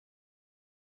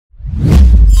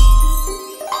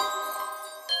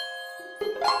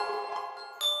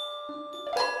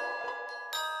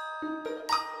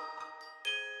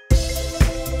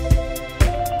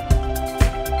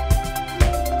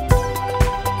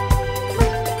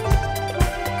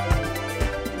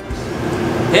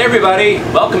Hey everybody,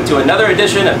 welcome to another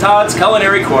edition of Todd's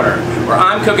Culinary Corner, where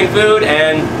I'm cooking food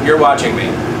and you're watching me.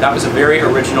 That was a very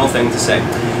original thing to say.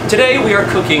 Today we are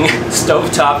cooking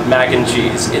stovetop mac and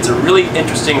cheese. It's a really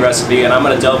interesting recipe and I'm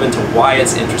going to delve into why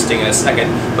it's interesting in a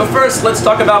second. But first, let's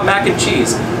talk about mac and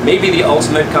cheese. Maybe the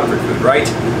ultimate comfort food, right?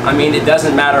 I mean, it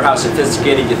doesn't matter how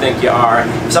sophisticated you think you are.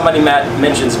 If somebody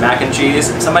mentions mac and cheese,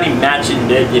 if somebody mentions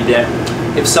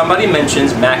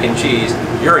mac and cheese,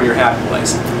 you're in your happy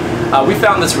place. We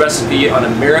found this recipe on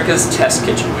America's Test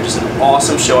Kitchen, which is an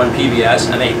awesome show on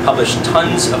PBS, and they publish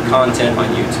tons of content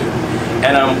on YouTube.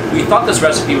 And we thought this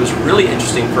recipe was really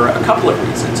interesting for a couple of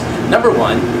reasons. Number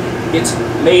one, it's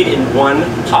made in one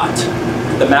pot.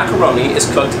 The macaroni is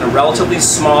cooked in a relatively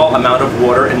small amount of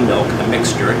water and milk, a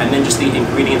mixture, and then just the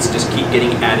ingredients just keep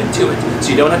getting added to it.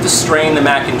 So you don't have to strain the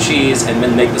mac and cheese and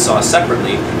then make the sauce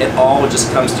separately. It all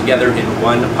just comes together in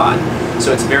one pot.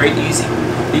 So it's very easy.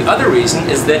 The other reason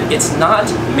is that it's not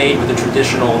made with a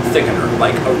traditional thickener,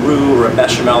 like a roux or a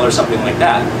bechamel or something like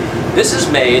that. This is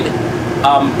made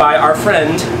by our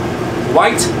friend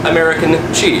White American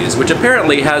cheese, which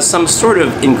apparently has some sort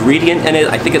of ingredient in it.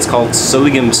 I think it's called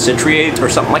sodium citrate or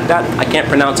something like that. I can't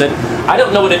pronounce it. I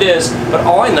don't know what it is, but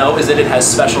all I know is that it has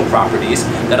special properties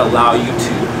that allow you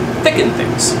to thicken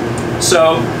things.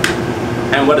 So,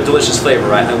 and what a delicious flavor,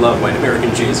 right? I love White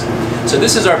American cheese. So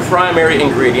this is our primary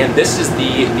ingredient. This is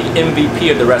the MVP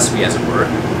of the recipe, as it were.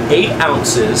 8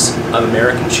 ounces of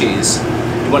American cheese.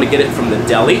 You want to get it from the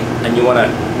deli, and you want to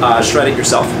shred it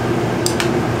yourself.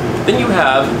 Then you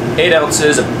have 8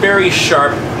 ounces of very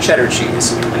sharp cheddar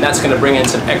cheese, and that's going to bring in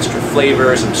some extra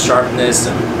flavor, some sharpness,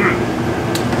 and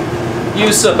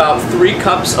use about 3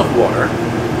 cups of water,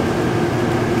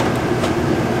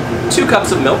 2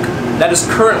 cups of milk. That is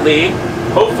currently,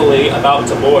 hopefully, about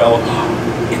to boil.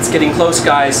 It's getting close,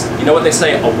 guys. You know what they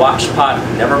say, a watched pot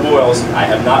never boils. I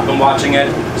have not been watching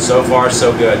it. So far,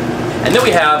 so good. And then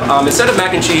we have, instead of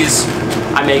mac and cheese,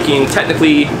 I'm making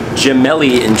technically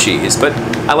gemelli and cheese, but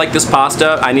I like this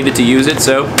pasta. I needed to use it,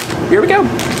 so here we go.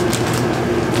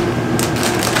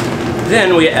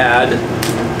 Then we add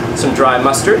some dry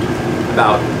mustard,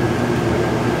 about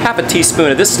half a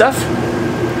teaspoon of this stuff.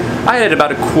 I added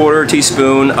about a 1/4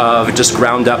 teaspoon of just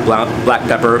ground up black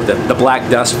pepper, the black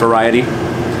dust variety.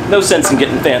 No sense in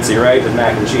getting fancy, right, with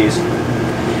mac and cheese.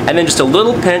 And then just a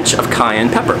little pinch of cayenne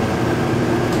pepper.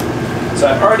 So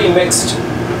I've already mixed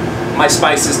my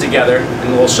spices together in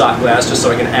a little shot glass just so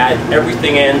I can add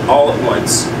everything in all at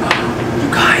once. You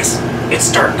guys, it's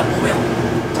starting to boil.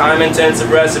 Time-intensive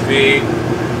recipe,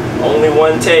 only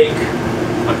one take.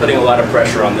 I'm putting a lot of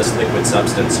pressure on this liquid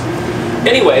substance.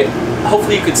 Anyway,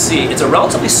 hopefully you could see it's a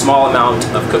relatively small amount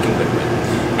of cooking liquid.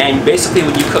 And basically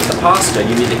when you cook the pasta,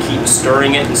 you need to keep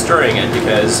stirring it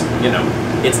because, you know,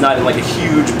 it's not in like a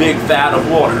huge big vat of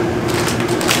water.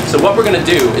 So what we're going to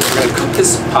do is we're going to cook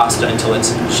this pasta until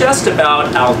it's just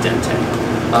about al dente.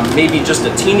 Maybe just a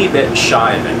teeny bit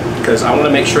shy of it, because I want to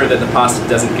make sure that the pasta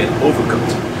doesn't get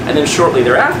overcooked. And then shortly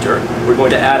thereafter, we're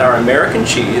going to add our American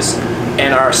cheese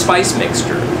and our spice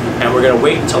mixture. And we're going to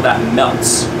wait until that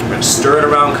melts. We're going to stir it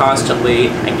around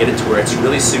constantly and get it to where it's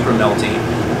really super melty.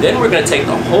 Then we're going to take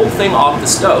the whole thing off the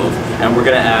stove and we're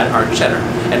going to add our cheddar.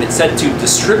 And it's said to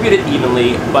distribute it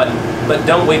evenly, but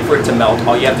don't wait for it to melt.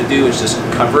 All you have to do is just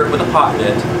cover it with a pot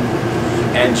lid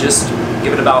and just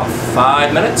give it about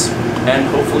 5 minutes, and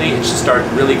hopefully it should start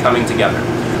really coming together.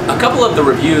 A couple of the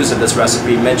reviews of this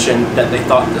recipe mentioned that they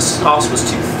thought the sauce was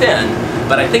too thin,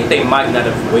 but I think they might not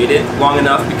have waited long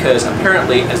enough, because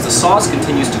apparently as the sauce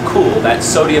continues to cool, that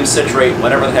sodium citrate,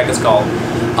 whatever the heck it's called,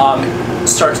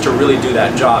 starts to really do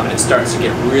that job, and it starts to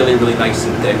get really, really nice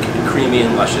and thick and creamy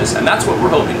and luscious, and that's what we're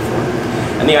hoping for.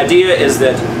 And the idea is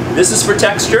that this is for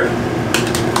texture,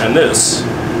 and this,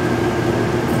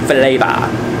 flavor.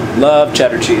 Love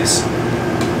cheddar cheese.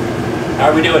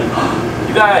 How are we doing?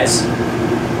 You guys,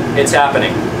 it's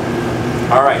happening.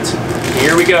 All right,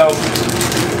 here we go.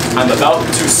 I'm about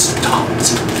to stop.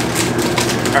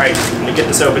 All right, let me get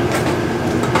this open.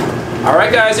 All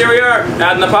right, guys, here we are,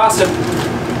 adding the pasta.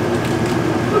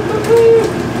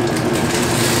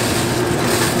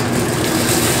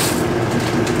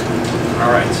 All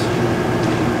right.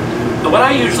 What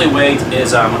I usually wait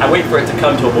is I wait for it to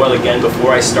come to a boil again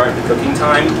before I start the cooking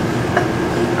time.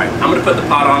 All right, I'm gonna put the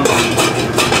pot on.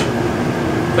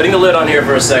 Putting the lid on here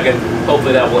for a second.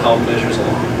 Hopefully that will help measures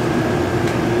along.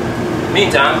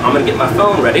 Meantime, I'm gonna get my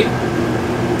phone ready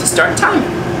to start timing.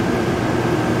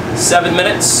 7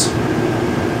 minutes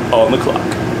on the clock.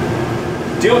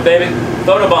 Do it, baby.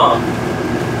 Photobomb.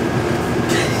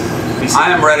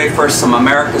 I am ready for some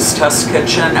America's Test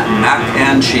Kitchen mac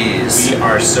and cheese. We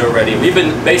are so ready. We've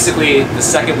been, basically, the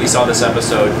second we saw this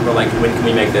episode, we're like, when can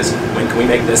we make this? When can we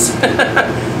make this?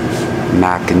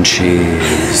 Mac and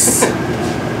cheese.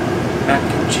 Mac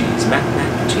and cheese, mac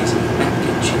and cheese, mac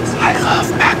and cheese. I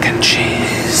love mac and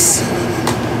cheese.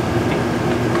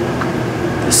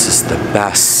 This is the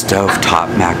best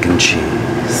stovetop mac and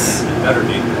cheese. It better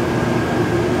be.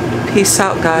 Peace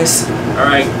out, guys.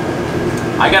 Alright,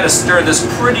 I gotta stir this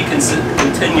pretty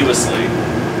continuously.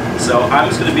 So I'm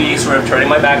just gonna be sort of turning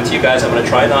my back to you guys. I'm gonna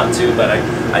try not to, but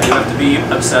I do have to be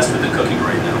obsessed with the cooking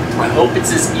right now. I hope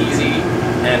it's as easy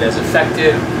and as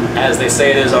effective as they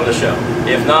say it is on the show.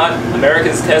 If not,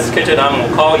 America's Test Kitchen, I'm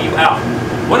gonna call you out.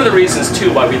 One of the reasons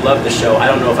too why we love the show, I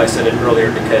don't know if I said it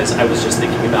earlier because I was just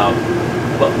thinking about,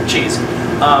 well, cheese.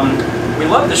 We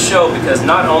love the show because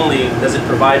not only does it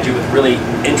provide you with really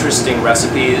interesting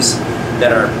recipes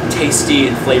that are tasty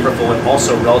and flavorful and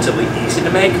also relatively easy to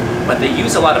make, but they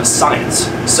use a lot of science.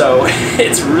 So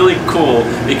it's really cool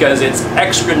because it's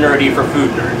extra nerdy for food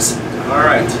nerds. All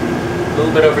right, a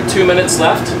little bit over 2 minutes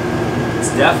left. It's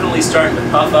definitely starting to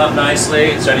puff up nicely.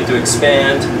 It's starting to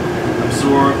expand,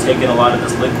 absorb, take in a lot of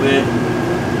this liquid,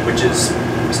 which is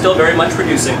still very much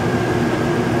reducing.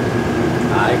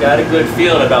 I got a good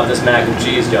feeling about this mac and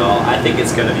cheese, y'all. I think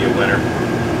it's gonna be a winner.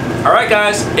 All right,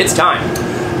 guys, it's time.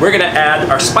 We're gonna add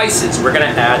our spices. We're gonna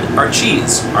add our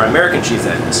cheese, our American cheese,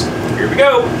 that is. Here we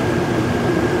go.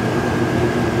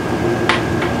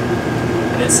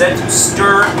 And it's said to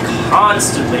stir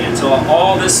constantly until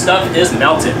all this stuff is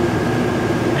melted.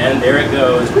 And there it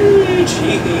goes. Whee,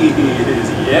 cheese.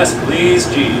 Yes, please,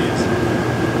 cheese.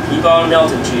 Keep on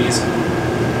melting, cheese.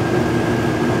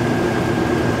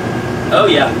 Oh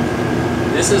yeah,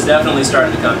 this is definitely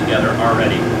starting to come together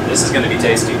already. This is going to be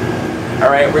tasty.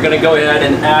 All right, we're going to go ahead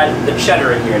and add the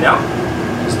cheddar in here now.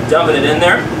 Just dumping it in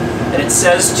there. And it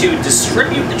says to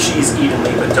distribute the cheese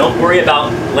evenly, but don't worry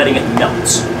about letting it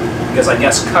melt, because I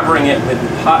guess covering it with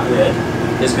the pot lid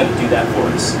is going to do that for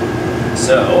us.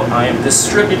 So I am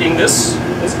distributing this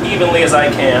as evenly as I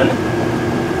can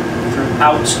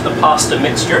throughout the pasta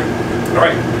mixture. All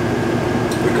right,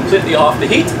 we're completely off the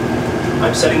heat.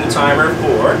 I'm setting the timer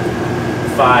for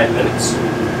 5 minutes.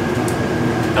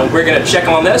 And we're gonna check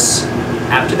on this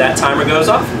after that timer goes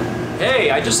off. Hey,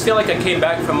 I just feel like I came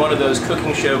back from one of those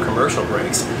cooking show commercial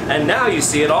breaks, and now you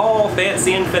see it all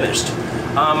fancy and finished.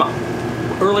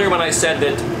 Earlier when I said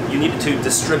that you needed to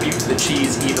distribute the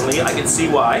cheese evenly, I could see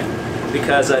why,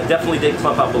 because it definitely did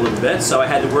clump up a little bit, so I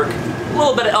had to work a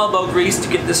little bit of elbow grease to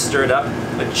get this stirred up.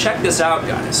 But check this out,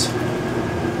 guys.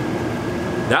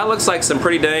 That looks like some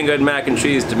pretty dang good mac and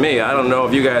cheese to me. I don't know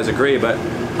if you guys agree, but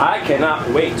I cannot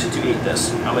wait to eat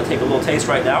this. I'm gonna take a little taste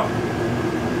right now.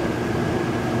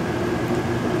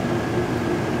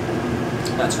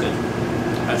 That's good.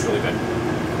 That's really good.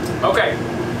 Okay,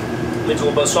 needs a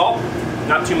little bit of salt.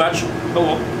 Not too much, but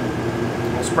we'll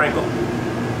sprinkle.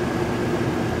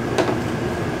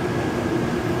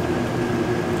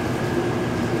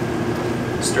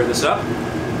 Stir this up.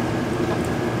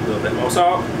 A little bit more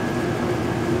salt.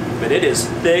 But it is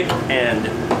thick and,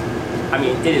 I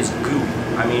mean, it is gooey.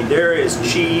 I mean, there is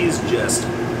cheese just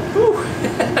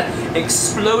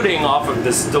exploding off of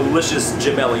this delicious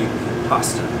gemelli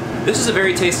pasta. This is a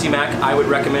very tasty mac. I would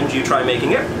recommend you try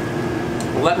making it.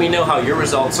 Let me know how your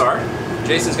results are.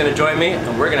 Jason's gonna join me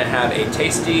and we're gonna have a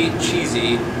tasty,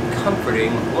 cheesy,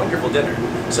 comforting, wonderful dinner.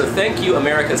 So thank you,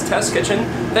 America's Test Kitchen.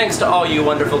 Thanks to all you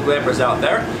wonderful glampers out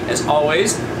there. As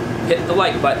always, hit the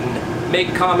like button,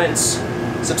 make comments,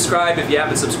 subscribe if you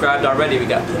haven't subscribed already. We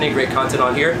got plenty of great content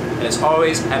on here. And as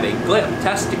always, have a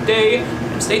glamtastic day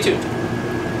and stay tuned.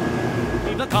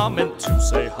 Leave a comment to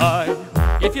say hi.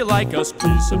 If you like us,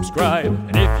 please subscribe.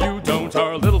 And if you don't,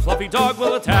 our little fluffy dog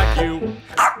will attack you.